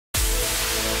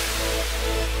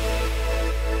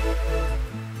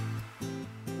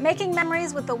Making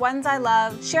memories with the ones I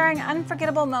love, sharing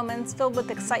unforgettable moments filled with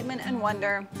excitement and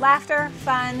wonder, laughter,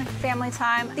 fun, family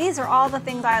time. These are all the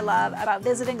things I love about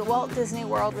visiting the Walt Disney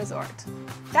World Resort.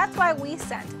 That's why we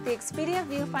sent the Expedia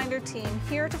Viewfinder team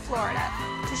here to Florida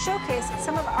to showcase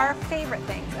some of our favorite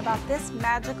things about this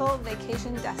magical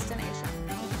vacation destination.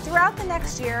 Throughout the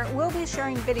next year, we'll be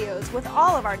sharing videos with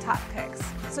all of our top picks.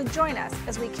 So join us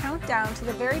as we count down to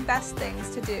the very best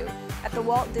things to do at the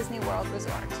Walt Disney World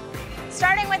Resort.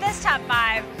 Starting with this top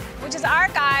 5, which is our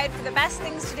guide for the best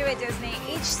things to do at Disney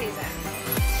each season.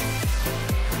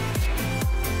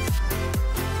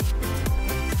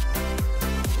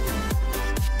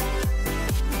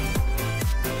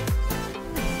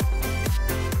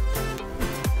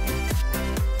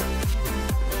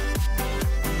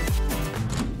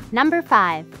 Number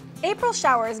 5. April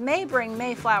showers may bring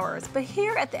May flowers, but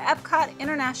here at the Epcot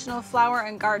International Flower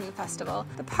and Garden Festival,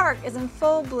 the park is in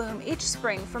full bloom each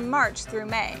spring from March through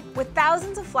May. With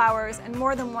thousands of flowers and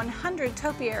more than 100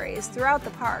 topiaries throughout the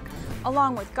park,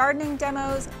 along with gardening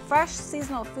demos, fresh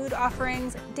seasonal food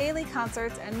offerings, daily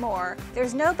concerts, and more,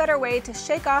 there's no better way to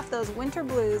shake off those winter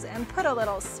blues and put a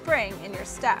little spring in your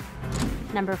step.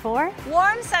 Number 4.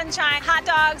 Warm sunshine, hot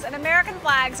dogs, and American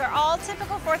flags are all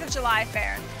typical 4th of July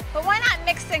fare. But why not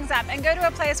mix things up and go to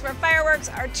a place where fireworks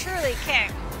are truly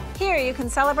king? Here you can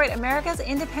celebrate America's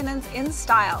independence in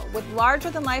style with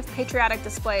larger-than-life patriotic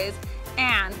displays,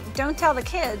 and don't tell the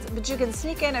kids, but you can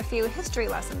sneak in a few history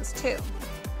lessons too.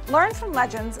 Learn from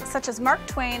legends such as Mark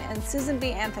Twain and Susan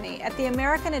B. Anthony at the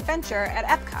American Adventure at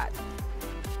Epcot.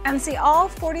 And see all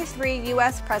 43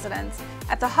 U.S. presidents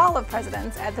at the Hall of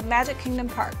Presidents at the Magic Kingdom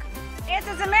Park. It's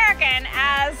as American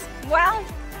as, well,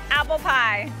 apple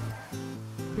pie.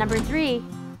 Number 3.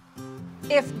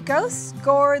 If ghosts,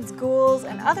 gourds, ghouls,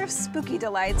 and other spooky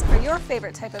delights are your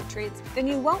favorite type of treats, then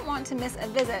you won't want to miss a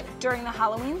visit during the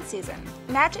Halloween season.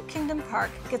 Magic Kingdom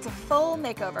Park gets a full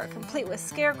makeover, complete with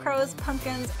scarecrows,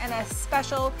 pumpkins, and a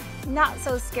special,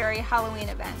 not-so-scary Halloween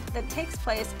event that takes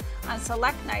place on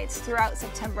select nights throughout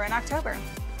September and October.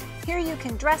 Here you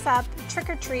can dress up,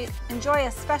 trick-or-treat, enjoy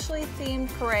a specially themed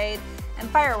parade and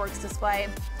fireworks display,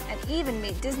 and even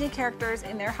meet Disney characters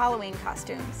in their Halloween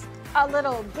costumes. A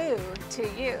little boo to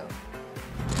you.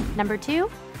 Number 2.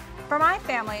 For my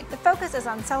family, the focus is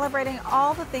on celebrating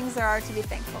all the things there are to be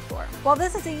thankful for. While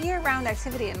this is a year-round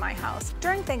activity in my house,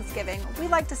 during Thanksgiving, we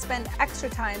like to spend extra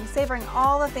time savoring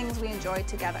all the things we enjoy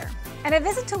together. And a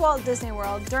visit to Walt Disney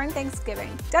World during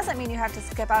Thanksgiving doesn't mean you have to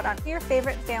skip out on your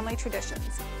favorite family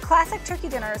traditions. Classic turkey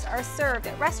dinners are served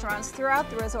at restaurants throughout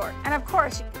the resort, and of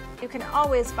course, you can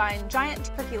always find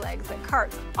giant turkey legs at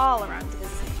carts all around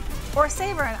Disney. Or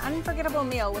savor an unforgettable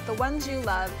meal with the ones you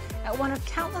love at one of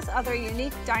countless other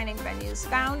unique dining venues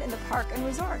found in the park and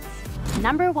resorts.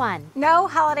 Number 1. No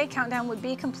holiday countdown would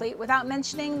be complete without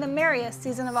mentioning the merriest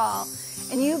season of all.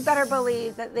 And you better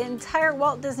believe that the entire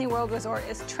Walt Disney World Resort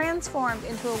is transformed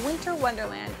into a winter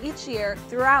wonderland each year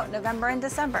throughout November and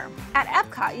December. At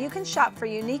Epcot, you can shop for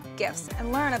unique gifts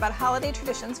and learn about holiday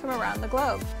traditions from around the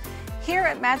globe. Here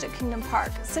at Magic Kingdom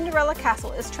Park, Cinderella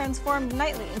Castle is transformed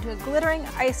nightly into a glittering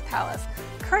ice palace,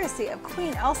 courtesy of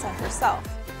Queen Elsa herself.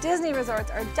 Disney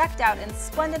resorts are decked out in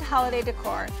splendid holiday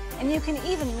decor, and you can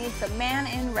even meet the man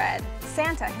in red,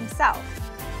 Santa himself.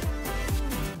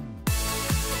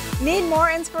 Need more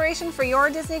inspiration for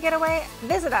your Disney getaway?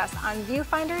 Visit us on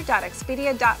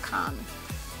viewfinder.expedia.com.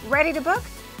 Ready to book?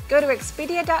 Go to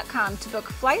expedia.com to book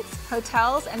flights,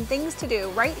 hotels, and things to do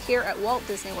right here at Walt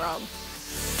Disney World.